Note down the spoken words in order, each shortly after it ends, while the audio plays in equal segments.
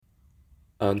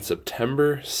On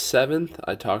September 7th,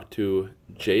 I talked to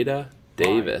Jada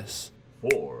Davis.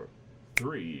 4,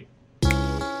 3.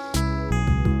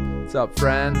 What's up,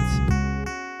 friends?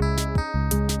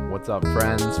 What's up,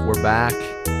 friends? We're back.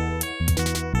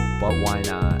 But why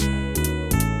not?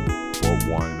 But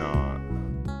why not?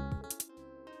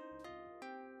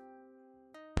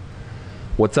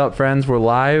 What's up, friends? We're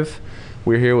live.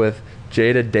 We're here with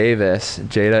Jada Davis.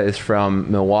 Jada is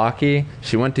from Milwaukee.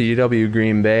 She went to UW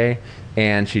Green Bay,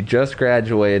 and she just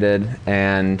graduated,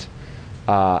 and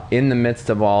in the midst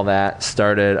of all that,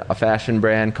 started a fashion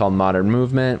brand called Modern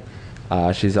Movement.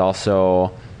 She's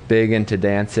also big into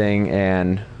dancing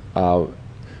and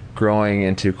growing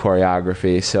into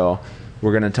choreography. So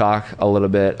we're going to talk a little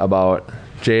bit about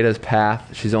Jada's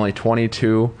path. She's only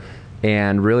 22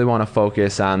 and really want to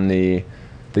focus on the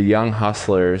young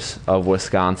hustlers of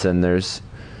Wisconsin. There's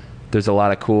a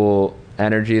lot of cool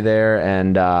energy there,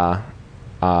 and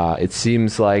it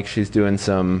seems like she's doing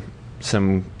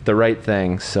the right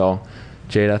things. So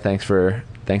Jada, thanks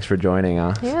for joining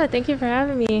us. Yeah, thank you for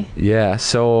having me. Yeah,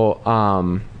 so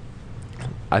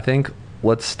I think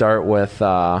let's start with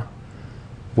the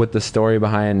story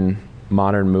behind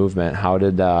Modern Movement. How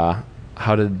did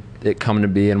it come to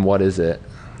be, and what is it?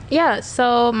 Yeah,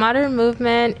 so Modern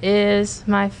Movement is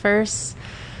my first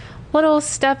little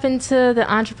step into the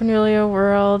entrepreneurial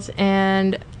world,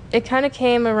 and it kind of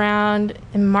came around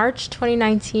in March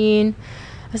 2019.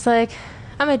 I was like,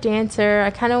 I'm a dancer. I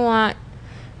kind of want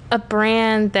a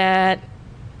brand that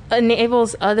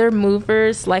enables other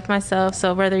movers like myself.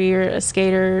 So whether you're a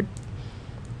skater,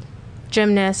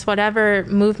 gymnast, whatever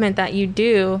movement that you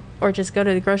do, or just go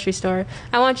to the grocery store,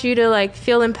 I want you to like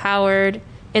feel empowered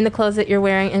in the clothes that you're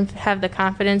wearing and have the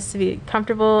confidence to be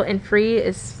comfortable and free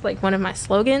is like one of my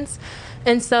slogans.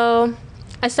 And so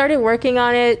I started working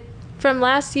on it from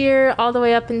last year all the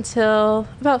way up until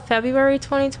about February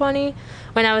 2020,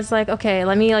 when I was like, okay,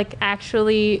 let me like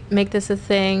actually make this a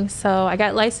thing. So I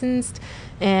got licensed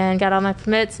and got all my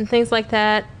permits and things like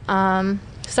that.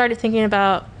 Started thinking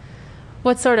about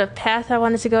what sort of path I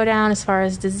wanted to go down as far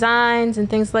as designs and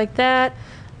things like that.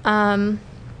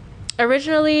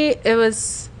 Originally, it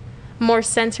was more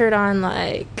centered on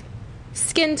like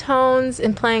skin tones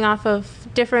and playing off of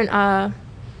different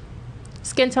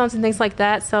skin tones and things like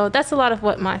that. So that's a lot of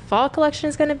what my fall collection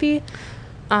is going to be.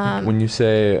 When you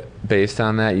say based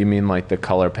on that, you mean like the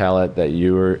color palette that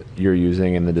you're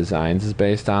using in the designs is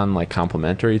based on like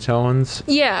complementary tones?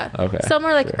 Yeah. Okay. Some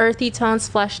are like sure. earthy tones,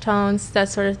 flesh tones, that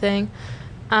sort of thing.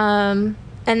 And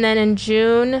then in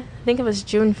June, I think it was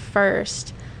June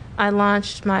 1st, I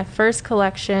launched my first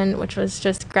collection, which was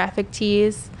just graphic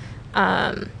tees.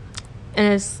 And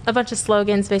it's a bunch of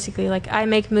slogans, basically, like I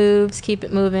make moves, keep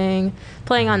it moving,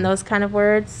 playing on those kind of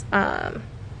words. And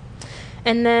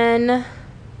then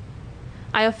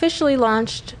I officially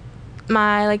launched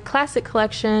my like classic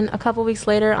collection a couple weeks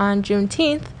later on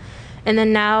Juneteenth. And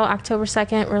then now, October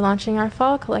 2nd, we're launching our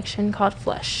fall collection called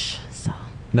Flesh. So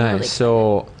Nice.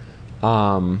 Really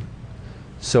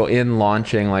So in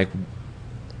launching, like,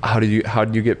 how do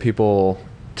you get people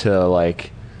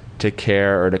to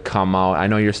care or to come out? I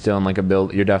know you're still in like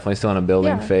you're definitely still in a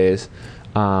building Yeah. phase.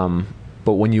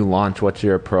 But when you launch, what's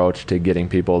your approach to getting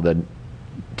people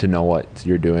to know what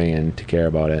you're doing and to care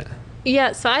about it?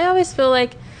 Yeah, so I always feel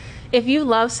like if you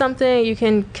love something, you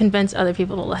can convince other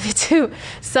people to love it too.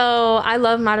 So I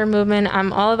love Modern Movement.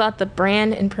 I'm all about the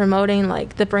brand and promoting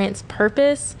like the brand's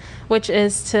purpose, which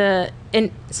is to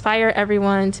inspire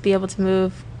everyone to be able to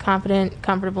move confident,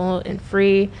 comfortable, and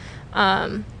free.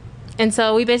 And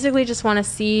so we basically just want to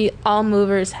see all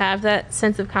movers have that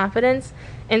sense of confidence.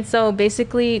 And so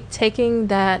basically taking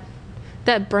that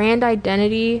brand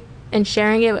identity and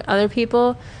sharing it with other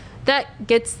people, that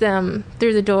gets them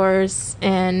through the doors.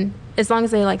 And as long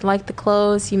as they like the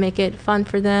clothes, you make it fun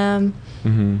for them,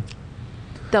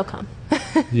 they'll come.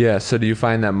 Yeah. So do you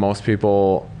find that most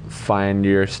people find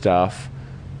your stuff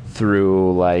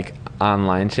through like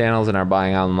online channels and are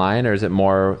buying online, or is it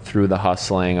more through the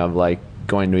hustling of like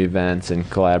going to events and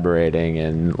collaborating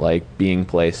and like being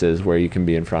places where you can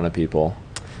be in front of people?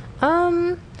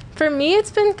 For me,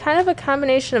 it's been kind of a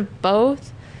combination of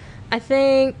both. I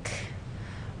think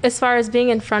as far as being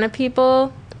in front of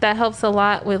people, that helps a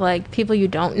lot with like people you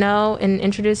don't know and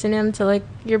introducing them to like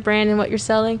your brand and what you're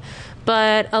selling.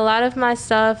 But a lot of my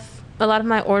stuff, a lot of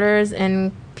my orders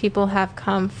and people have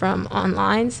come from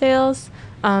online sales,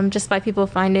 just by people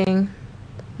finding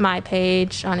my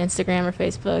page on Instagram or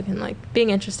Facebook and like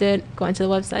being interested, going to the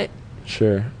website.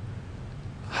 Sure.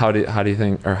 How do you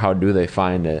think, or how do they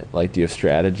find it? Like, do you have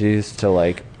strategies to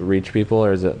like reach people,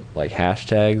 or is it like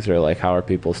hashtags, or like how are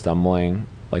people stumbling,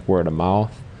 like word of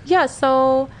mouth? Yeah,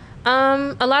 so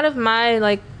a lot of my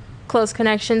like close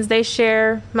connections, they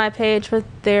share my page with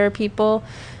their people.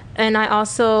 And I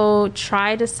also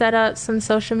try to set up some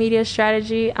social media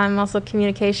strategy. I'm also a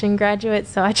communication graduate,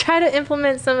 so I try to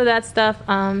implement some of that stuff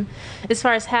as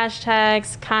far as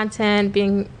hashtags, content,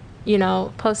 being,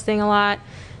 posting a lot.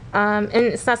 And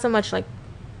it's not so much like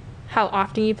how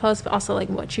often you post, but also like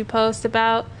what you post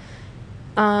about.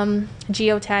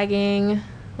 Geotagging,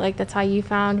 like that's how you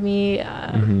found me.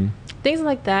 Things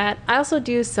like that. I also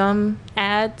do some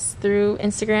ads through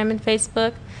Instagram and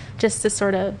Facebook just to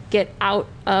sort of get out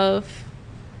of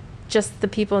just the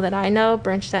people that I know,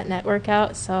 branch that network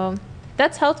out. So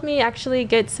that's helped me actually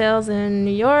get sales in New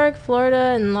York,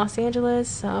 Florida, and Los Angeles.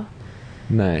 So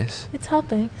Nice. it's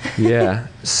helping. Yeah.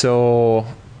 So,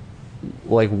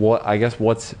 like,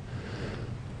 what's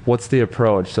the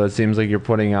approach? So it seems like you're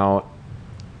putting out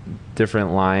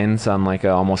different lines on like a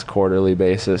almost quarterly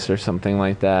basis or something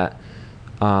like that.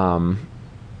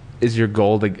 Is your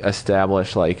goal to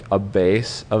establish like a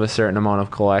base of a certain amount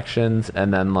of collections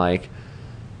and then like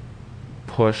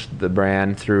push the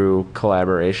brand through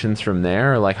collaborations from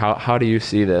there? Or like how do you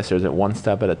see this? Or is it one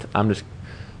step at a time?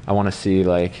 I want to see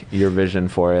like your vision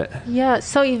for it. Yeah,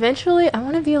 so eventually I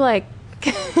want to be like,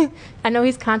 I know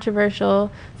he's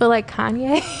controversial, but like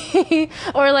Kanye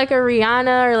or like a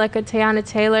Rihanna or like a Tiana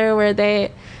Taylor, where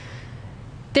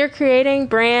they're creating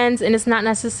brands and it's not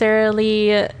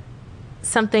necessarily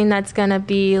something that's gonna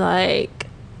be like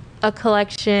a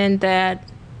collection that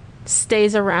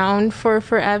stays around for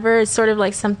forever. It's sort of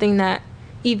like something that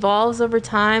evolves over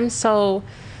time. So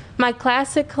my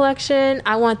classic collection,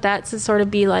 I want that to sort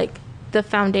of be like the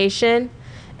foundation.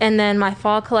 And then my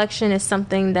fall collection is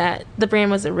something that the brand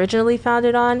was originally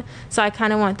founded on. So I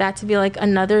kind of want that to be like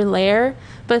another layer.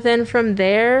 But then from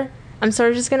there, I'm sort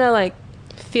of just going to like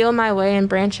feel my way and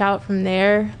branch out from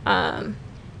there.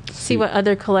 See what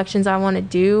other collections I want to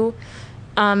do.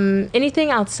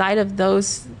 Anything outside of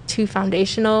those two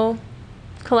foundational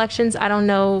collections, I don't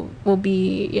know will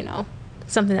be,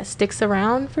 something that sticks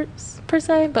around per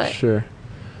se, but Sure.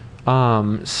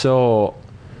 So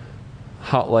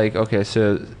how, like, okay,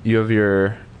 so you have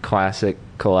your classic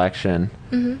collection.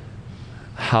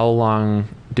 How long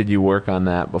did you work on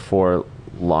that before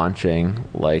launching?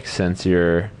 Like, since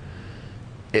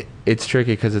it's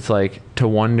tricky because it's like, to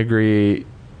one degree,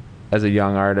 as a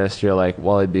young artist, you're like,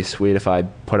 well, it'd be sweet if I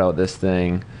put out this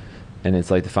thing and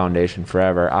it's like the foundation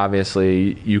forever.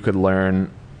 Obviously, you could learn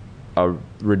a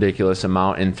ridiculous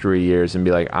amount in 3 years and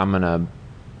be like, I'm going to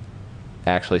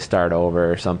actually start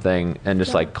over or something and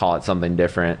just like call it something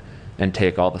different and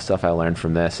take all the stuff I learned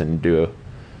from this and do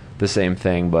the same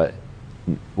thing, but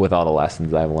with all the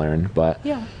lessons I've learned. But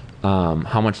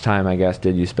how much time, I guess,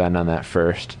 did you spend on that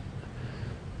first?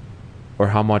 Or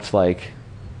how much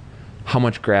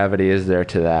gravity is there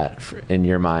to that in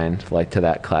your mind, like to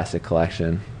that classic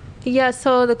collection? Yeah,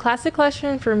 so the classic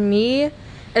collection for me,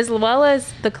 as well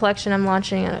as the collection I'm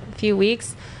launching in a few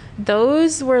weeks,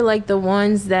 those were like the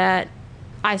ones that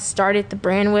I started the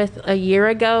brand with a year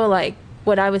ago, like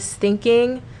what I was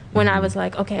thinking when I was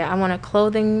like, okay, I want a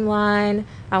clothing line,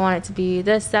 I want it to be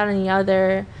this, that, and the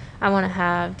other, I want to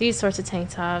have these sorts of tank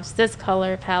tops, this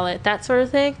color palette, that sort of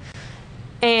thing.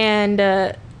 And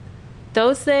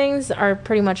those things are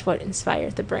pretty much what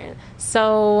inspired the brand.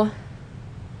 So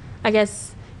I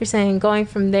guess you're saying going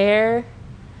from there.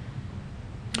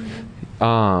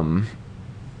 I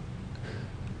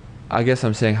guess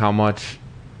I'm saying how much.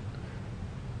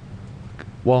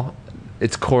 Well,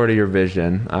 it's core to your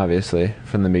vision, obviously,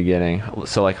 from the beginning.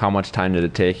 So, like, how much time did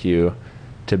it take you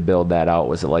to build that out?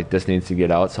 Was it like, this needs to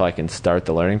get out so I can start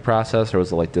the learning process, or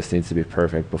was it like, this needs to be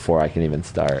perfect before I can even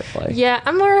start? Like, yeah,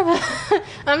 I'm more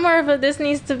of a this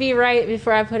needs to be right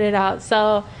before I put it out.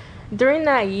 So during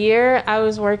that year, I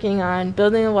was working on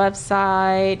building a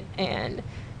website and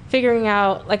figuring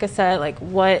out, like I said, like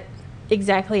what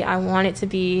exactly I want it to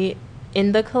be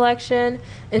in the collection.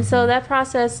 And so that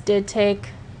process did take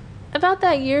about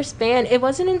that year span. It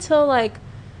wasn't until like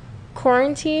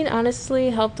quarantine honestly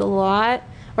helped a lot,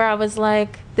 where I was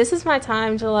like, this is my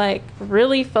time to like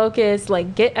really focus,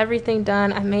 like get everything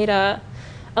done. I made a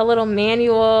little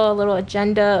manual, a little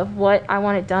agenda of what I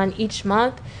wanted done each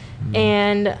month,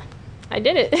 and I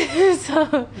did it.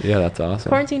 So yeah, that's awesome.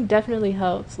 quarantine definitely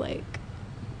helps, like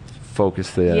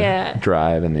focus the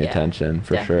drive and the attention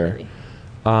for definitely.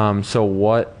 Sure. So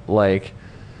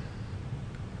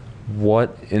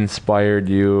what inspired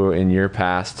you in your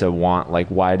past to want, like,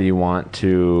 why do you want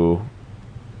to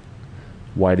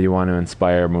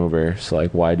inspire movers?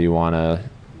 Like, why do you want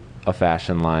a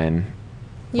fashion line?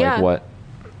 Yeah. Like,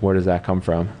 where does that come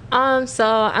from? So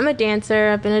I'm a dancer.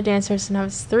 I've been a dancer since I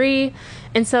was 3.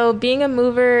 And so being a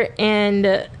mover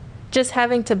and just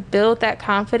having to build that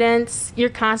confidence, you're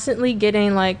constantly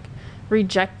getting like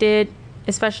rejected,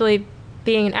 especially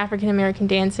being an African American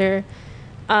dancer.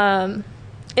 In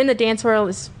the dance world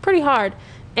is pretty hard.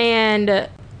 And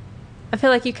I feel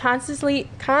like you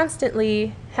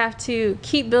constantly have to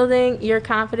keep building your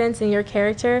confidence and your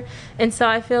character. And so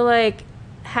I feel like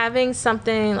having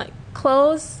something like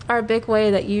clothes are a big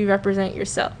way that you represent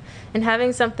yourself. And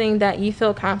having something that you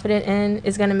feel confident in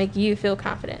is going to make you feel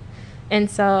confident. And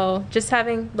so just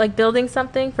having, like, building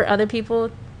something for other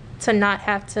people to not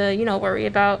have to, you know, worry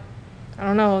about, I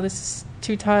don't know, this is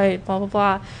too tight, blah, blah,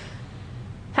 blah.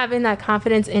 Having that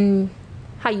confidence in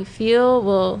how you feel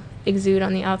will exude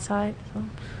on the outside.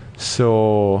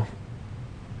 So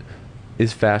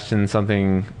is fashion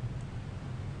something,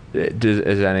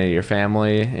 is any of your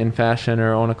family in fashion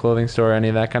or own a clothing store, any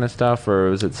of that kind of stuff? Or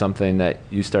was it something that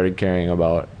you started caring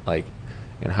about, like,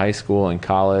 in high school and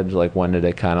college? Like, when did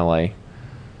it kind of, like,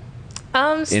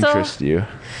 interest you?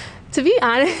 To be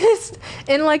honest,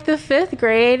 in like the 5th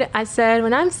grade, I said,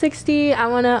 when I'm 60, I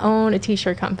want to own a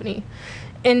t-shirt company.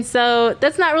 And so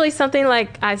that's not really something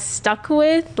like I stuck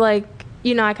with. Like,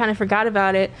 you know, I kind of forgot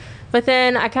about it. But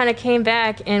then I kind of came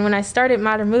back, and when I started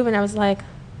Modern Movement, I was like,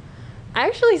 I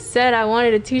actually said I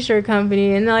wanted a t-shirt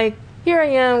company, and like here I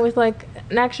am with like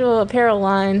an actual apparel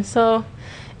line. So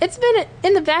it's been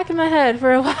in the back of my head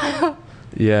for a while.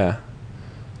 Yeah,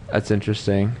 that's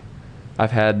interesting.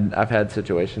 I've had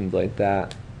situations like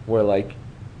that where, like,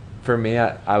 for me,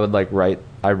 I would like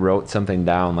I wrote something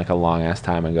down like a long ass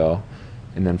time ago,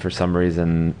 and then for some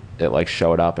reason it like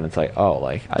showed up, and it's like, oh,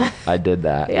 like I did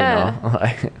that. Yeah. You know?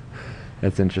 Like,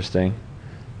 it's interesting.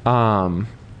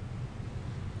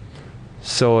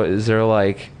 So is there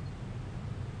like,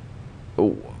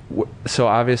 so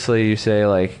obviously you say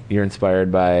like you're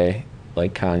inspired by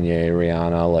like Kanye,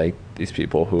 Rihanna, like these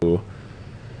people who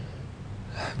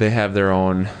they have their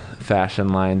own fashion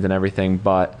lines and everything,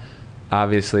 but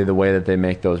obviously the way that they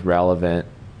make those relevant,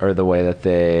 or the way that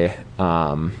they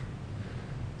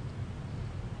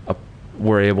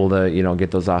were able to, you know,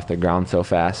 get those off the ground so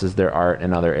fast, is their art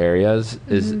in other areas.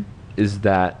 Mm-hmm.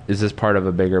 Is this part of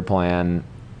a bigger plan?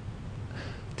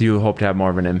 Do you hope to have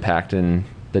more of an impact in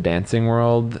the dancing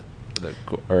world,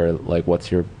 or like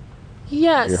what's your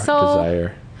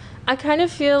desire? I kind of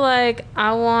feel like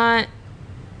I want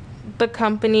the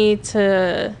company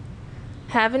to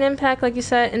have an impact, like you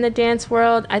said, in the dance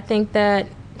world. I think that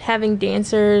having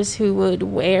dancers who would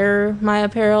wear my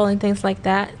apparel and things like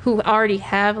that, who already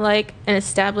have like an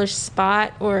established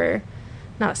spot, or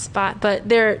not spot, but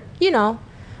they're, you know,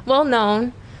 well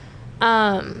known,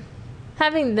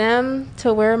 having them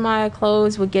to wear my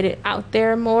clothes would get it out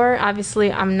there more.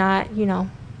 Obviously, I'm not, you know,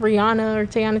 Rihanna or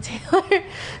Tiana Taylor,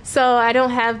 so I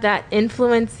don't have that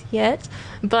influence yet.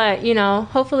 But, you know,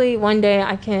 hopefully one day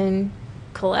I can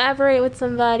collaborate with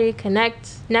somebody,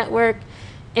 connect, network,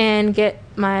 and get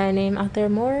my name out there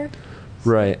more.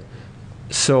 Right.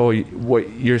 So what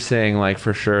you're saying, like,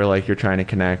 for sure, like, you're trying to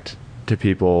connect to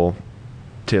people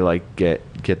to like get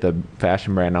the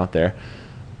fashion brand out there.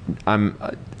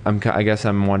 I guess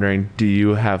I'm wondering, do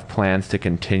you have plans to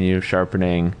continue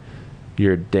sharpening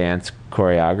your dance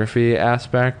choreography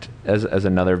aspect as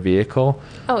another vehicle?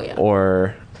 Oh yeah.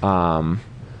 Or are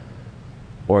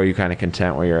you kind of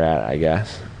content where you're at, I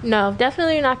guess? No,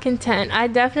 definitely not content. I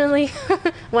definitely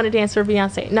want to dance for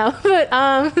Beyonce. No, but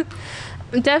I'm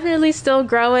definitely still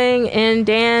growing in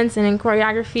dance and in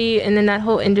choreography and in that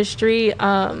whole industry.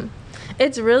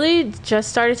 It's really just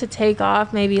started to take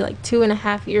off maybe like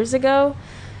 2.5 years ago.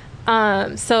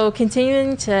 So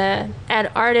continuing to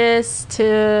add artists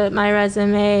to my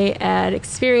resume, add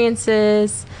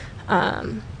experiences,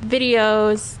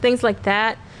 videos, things like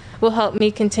that will help me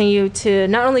continue to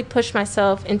not only push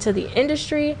myself into the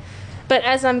industry, but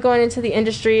as I'm going into the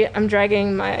industry, I'm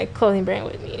dragging my clothing brand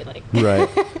with me. Like, right.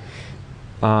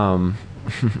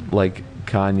 Like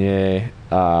Kanye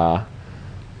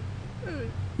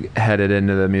headed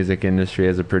into the music industry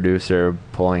as a producer,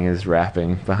 pulling his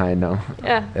rapping behind him.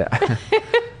 Yeah.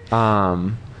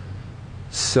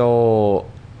 So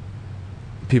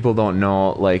people don't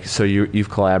know, like, so you've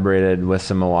collaborated with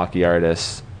some Milwaukee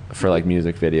artists for like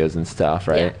music videos and stuff,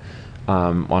 right? Yeah.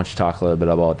 Why don't you talk a little bit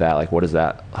about that? Like,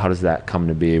 how does that come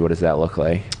to be? What does that look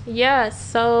like? Yeah,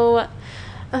 so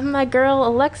my girl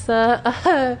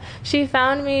Alexa, she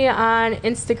found me on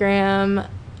Instagram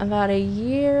about 1.5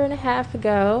 years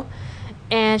ago,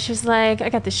 and she was like, I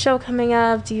got this show coming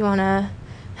up, do you want to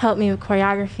help me with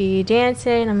choreography,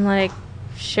 dancing? I'm like,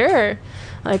 sure,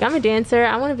 like, I'm a dancer,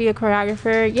 I want to be a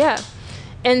choreographer, yeah.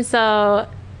 And so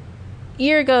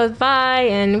year goes by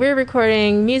and we're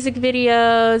recording music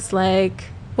videos like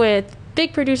with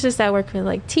big producers that work with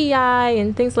like T.I.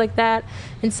 and things like that.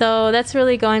 And so that's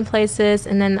really going places.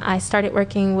 And then I started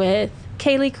working with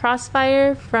Kaylee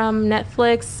Crossfire from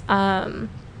Netflix.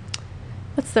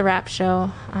 What's the rap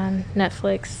show on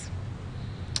Netflix?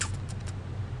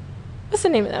 What's the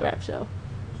name of that rap show?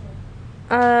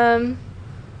 On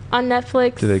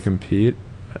Netflix. Do they compete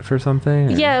for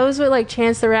something? Or? Yeah, it was with like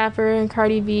Chance the Rapper and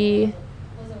Cardi B.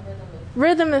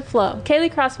 Rhythm and Flow.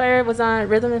 Kaylee Crossfire was on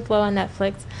Rhythm and Flow on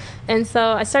Netflix. And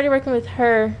so I started working with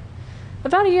her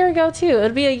about a year ago too. It'll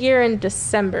be a year in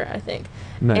December, I think.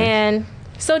 Nice. And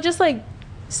so just like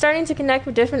starting to connect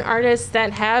with different artists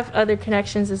that have other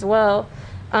connections as well.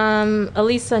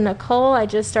 Elisa Nicole, I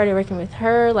just started working with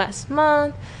her last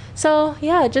month. So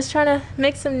yeah, just trying to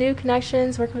make some new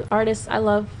connections, work with artists. I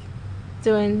love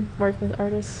doing work with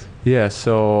artists. Yeah,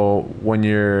 so when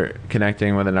you're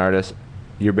connecting with an artist,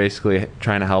 you're basically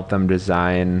trying to help them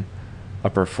design a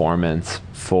performance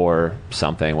for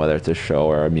something, whether it's a show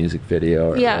or a music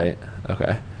video. Or, Yeah. Right?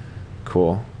 Okay.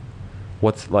 Cool.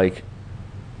 What's like,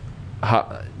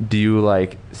 how do you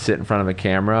like sit in front of a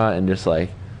camera and just like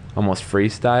almost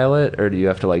freestyle it, or do you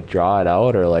have to like draw it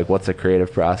out, or like what's the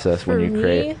creative process when For you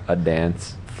create me? a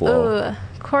dance flow? Ooh,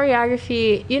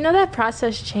 choreography, that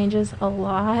process changes a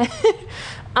lot.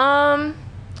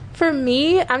 For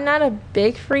me, I'm not a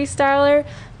big freestyler,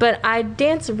 but I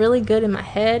dance really good in my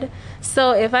head.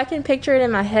 So if I can picture it in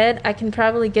my head, I can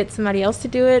probably get somebody else to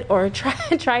do it or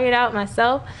try it out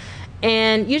myself.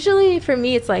 And usually for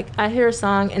me, it's like I hear a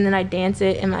song and then I dance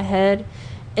it in my head.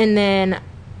 And then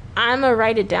I'm a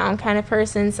write it down kind of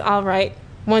person. So I'll write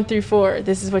 1 through 4,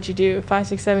 this is what you do. 5,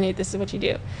 6, 7, 8, this is what you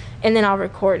do. And then I'll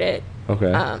record it.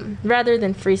 Okay. Rather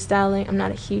than freestyling. I'm not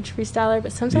a huge freestyler,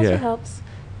 but sometimes Yeah. it helps.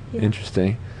 Yeah.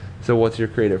 Interesting. So what's your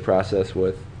creative process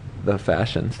with the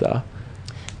fashion stuff?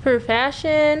 For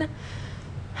fashion,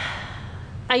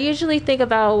 I usually think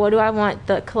about what do I want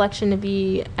the collection to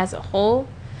be as a whole.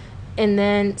 And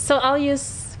then, so I'll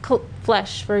use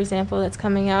Flesh, for example, that's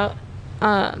coming out.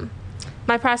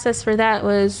 My process for that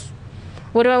was,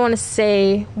 what do I want to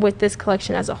say with this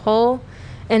collection as a whole?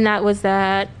 And that was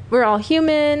that we're all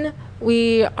human,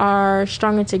 we are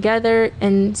stronger together,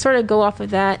 and sort of go off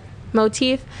of that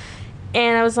motif.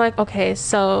 And I was like, okay,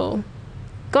 so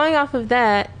going off of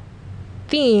that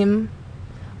theme,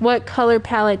 what color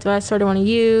palette do I sort of want to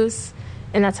use?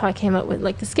 And that's how I came up with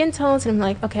like the skin tones. And I'm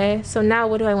like, okay, so now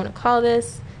what do I want to call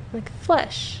this? Like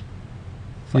Flesh.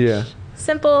 Yeah.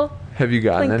 Simple. Have you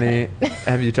gotten Clean any?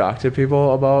 Have you talked to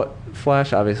people about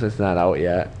Flesh? Obviously, it's not out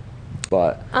yet,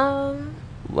 but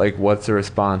like, what's the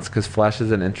response? Because Flesh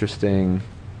is an interesting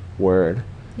word.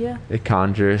 Yeah. It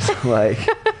conjures like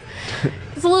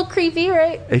It's a little creepy,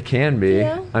 right? it can be.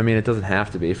 Yeah. I mean, it doesn't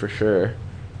have to be for sure.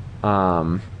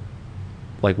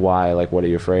 Like why? Like what are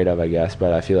you afraid of? I guess,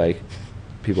 but I feel like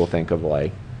people think of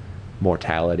like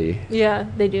mortality. Yeah,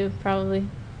 they do, probably.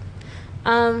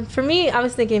 For me, I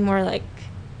was thinking more like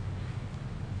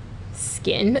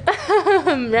skin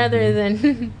rather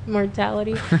than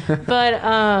mortality. But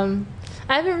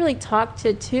I haven't really talked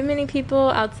to too many people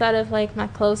outside of like my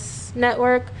close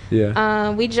network.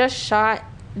 Yeah. We just shot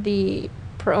the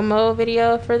promo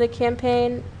video for the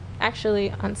campaign actually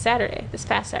on Saturday, this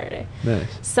past Saturday. Nice.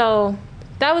 So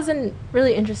that was a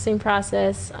really interesting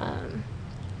process.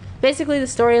 Basically, the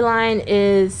storyline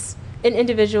is an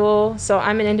individual. So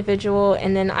I'm an individual,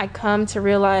 and then I come to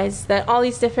realize that all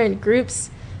these different groups,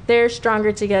 they're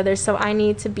stronger together. So I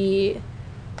need to be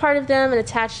part of them and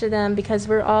attached to them because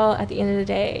we're all, at the end of the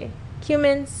day,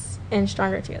 humans and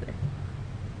stronger together.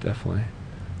 Definitely.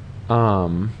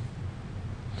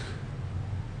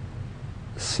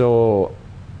 So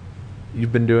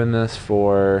you've been doing this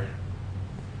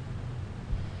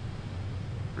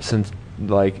since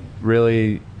like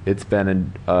really it's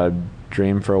been a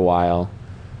dream for a while.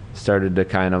 Started to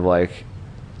kind of like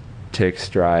take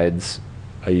strides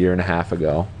a year and a half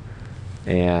ago,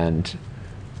 and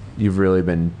you've really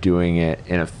been doing it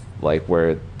in like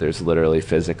where there's literally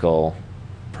physical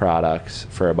products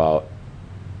for about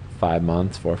 5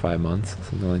 months, 4 or 5 months,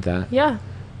 something like that. Yeah.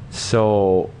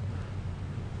 So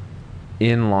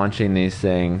in launching these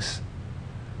things,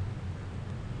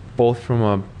 both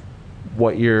from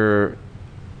what your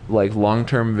like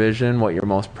long-term vision, what you're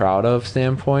most proud of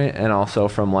standpoint, and also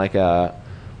from like a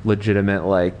legitimate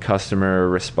like customer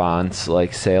response,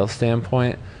 like sales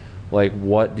standpoint, like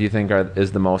what do you think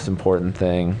is the most important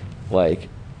thing, like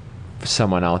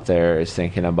someone out there is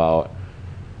thinking about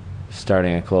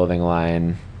starting a clothing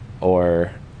line,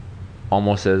 or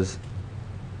almost as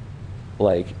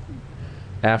like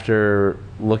after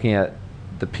looking at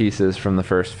the pieces from the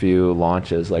first few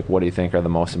launches, like what do you think are the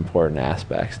most important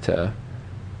aspects to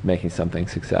making something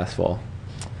successful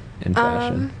in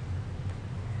fashion?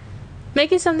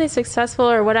 Making something successful,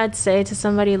 or what I'd say to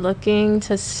somebody looking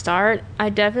to start, I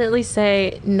definitely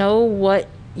say know what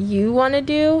you want to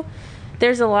do.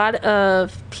 There's a lot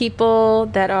of people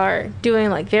that are doing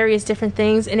like various different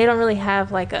things, and they don't really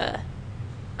have like a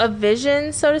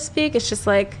vision, so to speak. It's just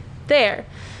like there.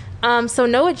 So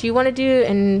know what you want to do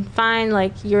and find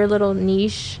like your little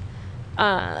niche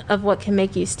of what can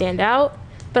make you stand out,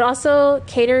 but also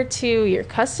cater to your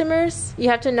customers. You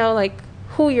have to know like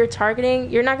who you're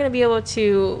targeting. You're not going to be able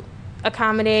to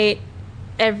accommodate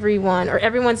everyone, or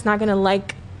everyone's not going to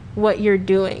like what you're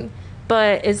doing.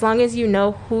 But as long as you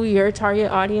know who your target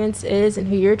audience is and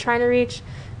who you're trying to reach,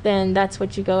 then that's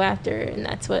what you go after, and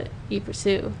that's what you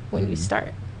pursue when you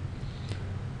start.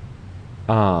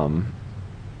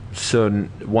 So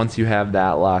once you have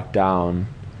that locked down,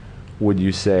 would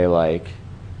you say like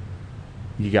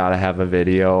you gotta have a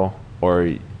video,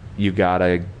 or you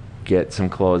gotta get some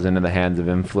clothes into the hands of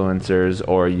influencers,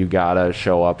 or you gotta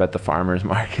show up at the farmer's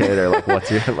market, or like what's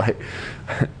your like?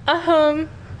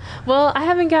 Well, I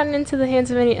haven't gotten into the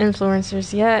hands of any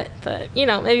influencers yet, but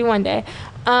maybe one day.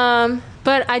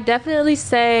 But I definitely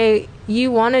say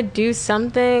you want to do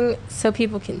something so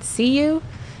people can see you.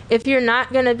 If you're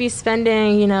not going to be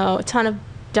spending, a ton of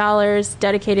dollars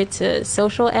dedicated to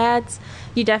social ads,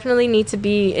 you definitely need to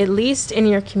be at least in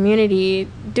your community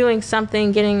doing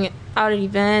something, getting out at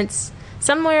events,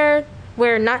 somewhere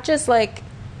where not just like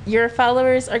your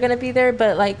followers are going to be there,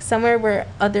 but like somewhere where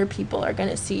other people are going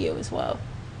to see you as well.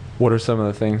 What are some of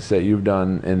the things that you've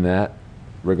done in that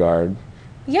regard?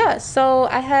 Yeah, so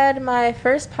I had my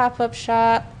first pop-up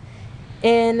shop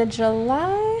in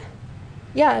July.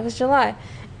 Yeah, it was July.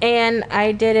 And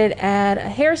I did it at a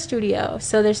hair studio.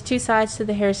 So there's two sides to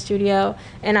the hair studio,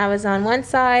 and I was on one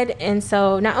side. And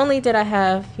so not only did I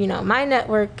have, my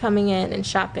network coming in and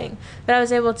shopping, but I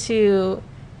was able to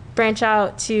branch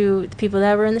out to the people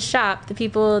that were in the shop, the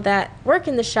people that work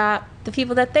in the shop, the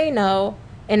people that they know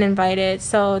and invited.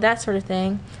 So that sort of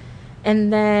thing.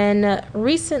 And then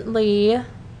recently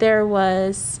there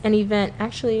was an event,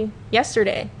 actually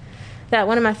yesterday, that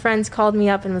one of my friends called me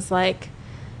up and was like,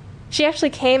 she actually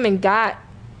came and got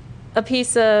a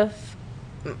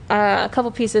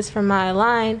couple pieces from my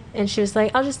line, and she was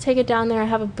like, I'll just take it down there. I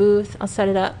have a booth. I'll set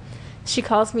it up. She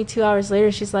calls me 2 hours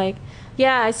later. She's like,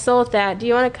 yeah, I sold that. Do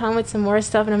you want to come with some more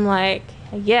stuff? And I'm like,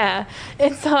 yeah.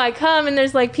 And so I come, and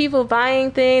there's like people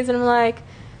buying things, and I'm like,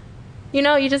 you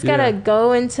just got to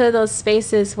go into those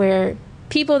spaces where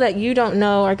people that you don't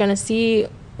know are going to see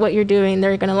what you're doing.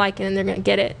 They're going to like it, and they're going to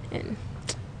get it. And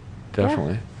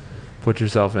definitely. Put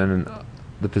yourself in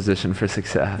the position for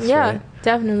success. Yeah, right?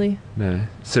 definitely. Yeah.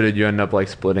 So did you end up like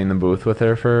splitting the booth with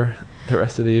her for the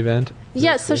rest of the event?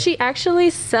 Yeah, so she actually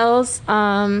sells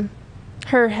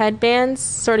her headbands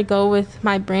sort of go with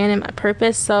my brand and my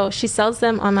purpose. So she sells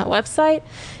them on my website,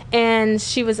 and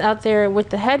she was out there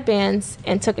with the headbands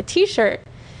and took a t-shirt,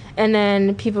 and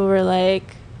then people were like,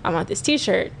 I want this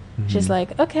t-shirt. She's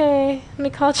like, okay, let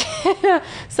me call Jada.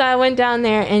 So I went down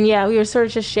there, and yeah, we were sort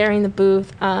of just sharing the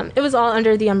booth. It was all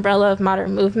under the umbrella of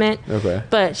Modern Movement. Okay.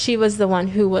 But she was the one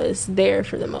who was there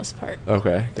for the most part.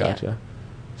 Okay, gotcha. Yeah.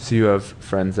 So you have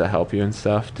friends that help you and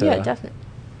stuff? Yeah, definitely.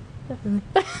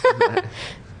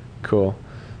 Cool.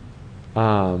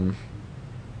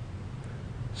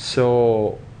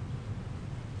 So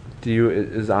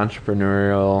is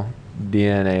entrepreneurial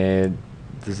DNA,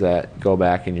 does that go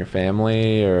back in your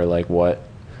family, or like what,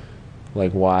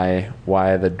 like why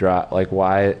the drop, like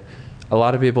why a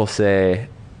lot of people say,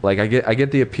 like I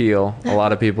get the appeal. A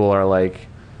lot of people are like,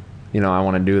 I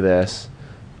want to do this.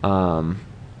 Not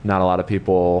a lot of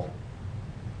people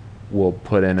will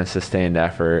put in a sustained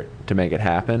effort to make it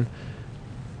happen.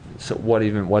 So what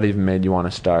even made you want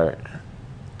to start?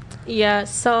 Yeah,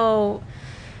 so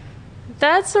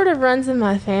that sort of runs in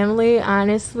my family,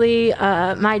 honestly.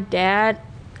 My dad,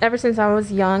 ever since I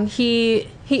was young, he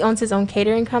owns his own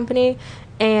catering company,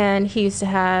 and he used to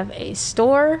have a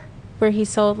store where he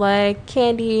sold like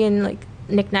candy and like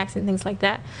knickknacks and things like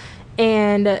that.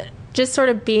 And just sort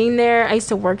of being there, I used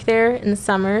to work there in the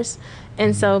summers,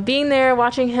 and so being there,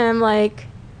 watching him like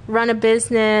run a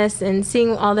business and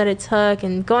seeing all that it took,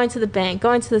 and going to the bank,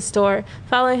 going to the store,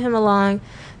 following him along,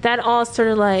 that all sort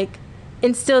of like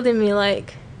instilled in me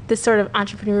like this sort of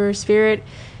entrepreneur spirit.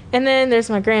 And then there's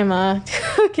my grandma,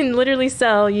 who can literally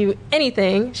sell you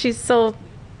anything. She's sold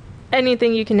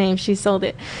anything you can name, she sold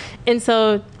it. And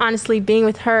so honestly, being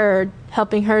with her,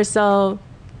 helping her sell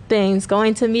things,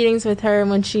 going to meetings with her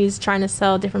when she's trying to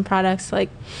sell different products. Like,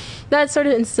 that sort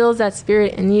of instills that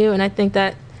spirit in you, and I think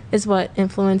that is what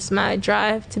influenced my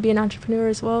drive to be an entrepreneur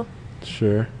as well.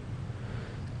 Sure.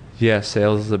 Yeah,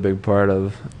 sales is a big part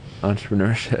of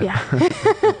entrepreneurship. Yeah.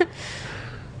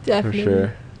 Definitely. For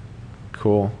sure.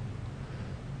 Cool.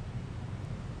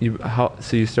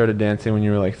 So you started dancing when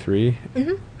you were like 3?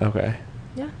 Mm-hmm. Okay.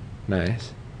 Yeah.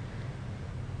 Nice.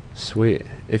 Sweet.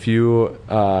 If you,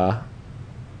 I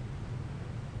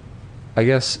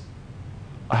guess,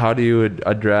 how do you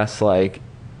address, like,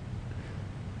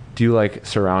 do you, like,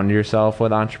 surround yourself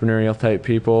with entrepreneurial type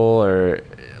people, or,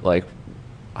 like,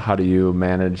 how do you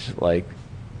manage, like,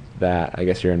 that, I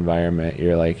guess, your environment,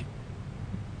 your, like,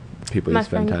 people you My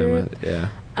spend friend time group? with? Yeah.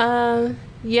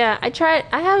 Yeah,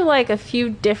 I have like a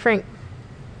few different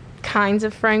kinds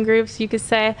of friend groups, you could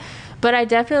say, but I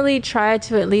definitely try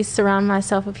to at least surround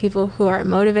myself with people who are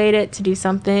motivated to do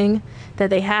something, that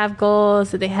they have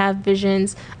goals, that they have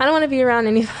visions. I don't want to be around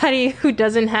anybody who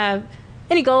doesn't have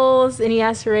any goals, any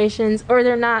aspirations, or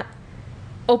they're not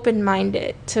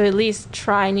open-minded to at least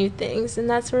try new things and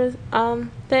that sort of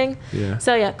thing. Yeah.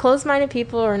 So yeah, closed-minded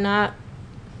people are not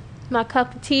my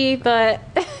cup of tea, but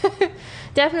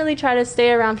definitely try to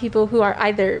stay around people who are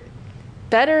either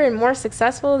better and more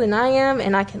successful than I am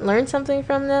and I can learn something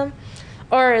from them,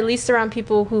 or at least around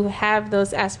people who have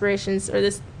those aspirations or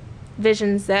this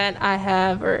visions that I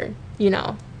have, or, you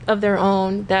know, of their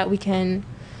own, that we can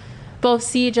both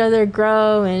see each other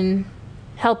grow and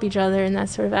help each other in that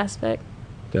sort of aspect.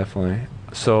 Definitely.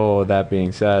 So that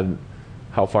being said,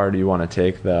 how far do you want to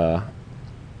take the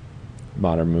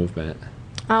modern movement?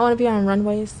 I want to be on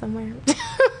runways somewhere.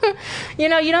 You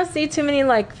know, you don't see too many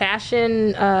like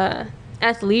fashion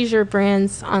athleisure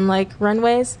brands on like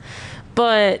runways,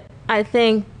 but I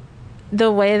think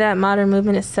the way that modern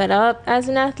movement is set up as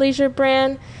an athleisure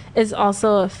brand is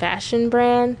also a fashion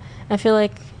brand. I feel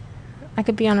like I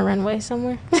could be on a runway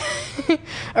somewhere.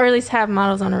 Or at least have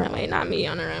models on a runway, not me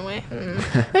on a runway.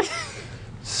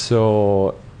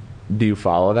 So do you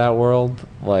follow that world,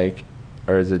 like,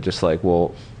 or is it just like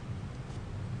we'll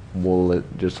it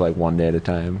just like one day at a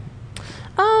time?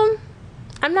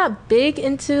 I'm not big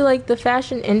into like the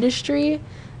fashion industry.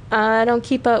 I don't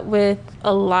keep up with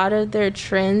a lot of their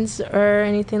trends or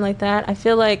anything like that. I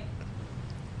feel like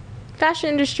fashion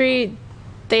industry,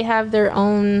 they have their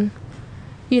own,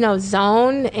 you know,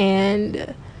 zone,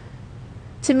 and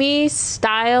to me,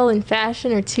 style and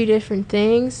fashion are two different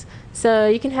things. So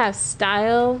you can have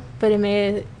style, but it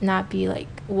may not be like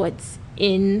what's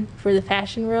in for the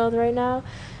fashion world right now.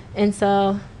 And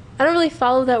so I don't really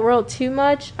follow that world too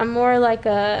much. I'm more like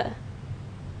I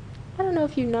don't know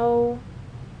if you know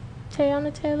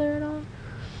Teyana Taylor at all.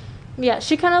 Yeah,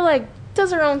 she kind of like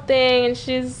does her own thing, and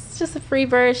she's just a free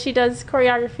bird. She does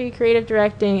choreography, creative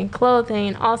directing, and clothing,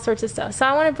 and all sorts of stuff. So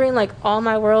I want to bring like all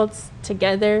my worlds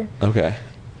together. Okay.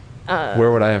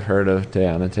 Where would I have heard of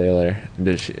Teyana Taylor?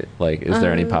 Did she, like, is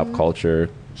there any pop culture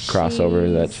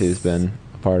crossover that she's been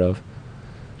a part of?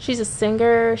 She's a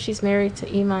singer. She's married to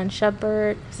Iman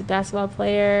Shumpert, who's a basketball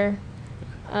player.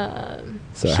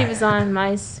 She was on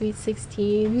My Sweet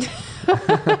 16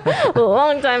 a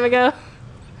long time ago.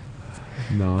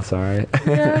 No, sorry.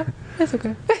 Yeah, it's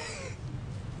okay.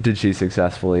 Did she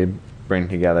successfully bring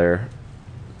together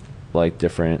like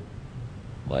different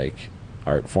like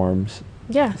art forms?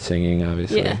 Yeah. Singing,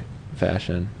 obviously. Yeah.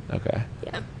 Fashion. Okay.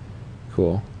 Yeah.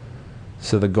 Cool.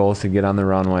 So the goal is to get on the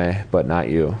runway, but not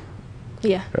you.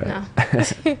 Yeah. Right.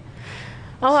 No.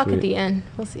 I'll walk Sweet. at the end.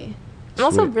 We'll see. I'm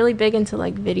also Sweet. really big into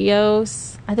like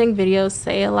videos. I think videos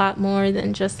say a lot more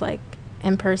than just like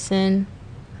in-person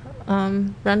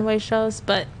runway shows,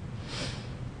 but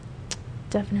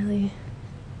definitely.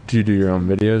 Do you do your own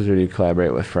videos, or do you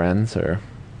collaborate with friends, or?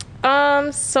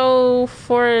 So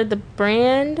for the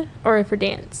brand or for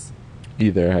dance?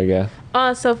 Either, I guess.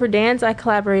 So for dance, I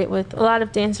collaborate with a lot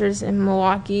of dancers in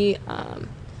Milwaukee.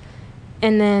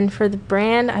 And then for the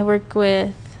brand, I work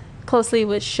closely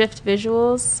with Shift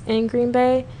Visuals in Green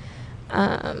Bay.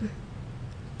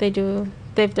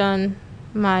 They've done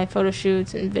my photo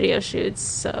shoots and video shoots,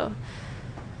 so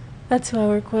that's who I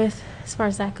work with as far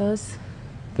as that goes.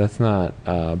 That's not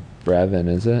Brevin,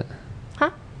 is it?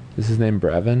 Huh? Is his name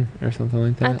Brevin or something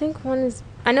like that? I think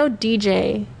I know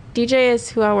DJ. DJ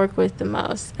is who I work with the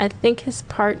most. I think his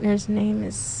partner's name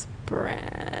is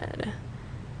Brad.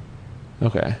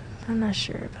 Okay. I'm not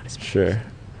sure about his partner.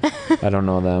 Sure. I don't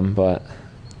know them, but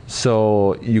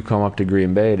so you come up to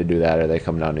Green Bay to do that, or they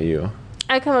come down to you?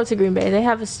 I come up to Green Bay. They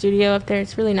have a studio up there.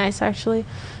 It's really nice, actually.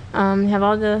 They have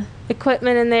all the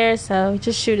equipment in there, so we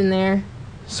just shoot in there.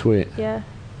 Sweet. Yeah.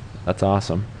 That's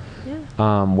awesome.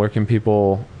 Yeah. Where can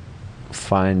people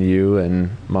find you and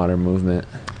Modern Movement?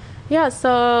 Yeah,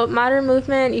 so Modern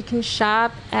Movement, you can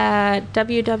shop at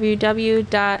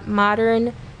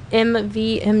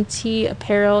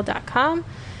www.modernmvmtapparel.com.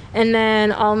 And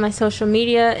then all my social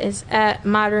media is at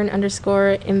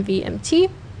modern_MVMT.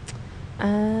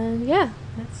 Yeah,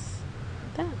 that's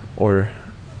that. Or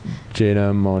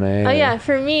Jada Monet? Oh, yeah,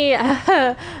 for me,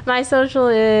 my social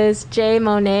is J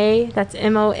Monet, that's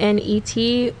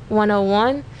MONET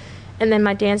 101. And then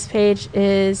my dance page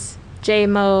is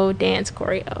JMO Dance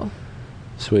Choreo.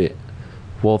 Sweet.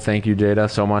 Well, thank you,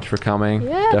 Jada, so much for coming.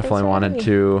 Yeah, definitely wanted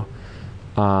to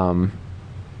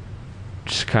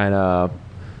just kind of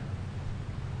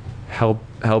help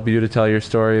you to tell your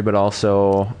story, but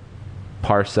also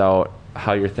parse out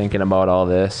how you're thinking about all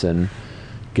this and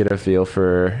get a feel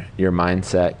for your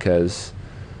mindset. Because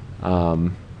I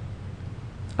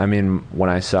mean, when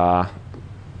I saw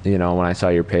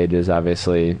your pages,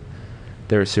 obviously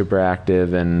they were super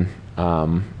active, and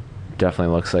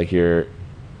definitely looks like you're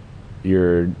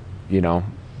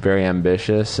very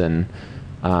ambitious. And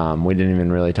we didn't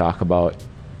even really talk about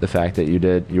the fact that you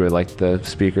were like the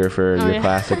speaker for your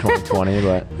class of 2020,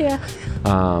 but Yeah.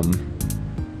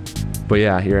 But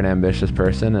yeah, you're an ambitious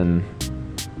person, and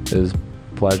it was a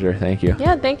pleasure. Thank you.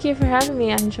 Yeah, thank you for having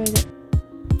me. I enjoyed it.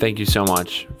 Thank you so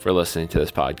much for listening to this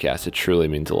podcast. It truly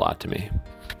means a lot to me.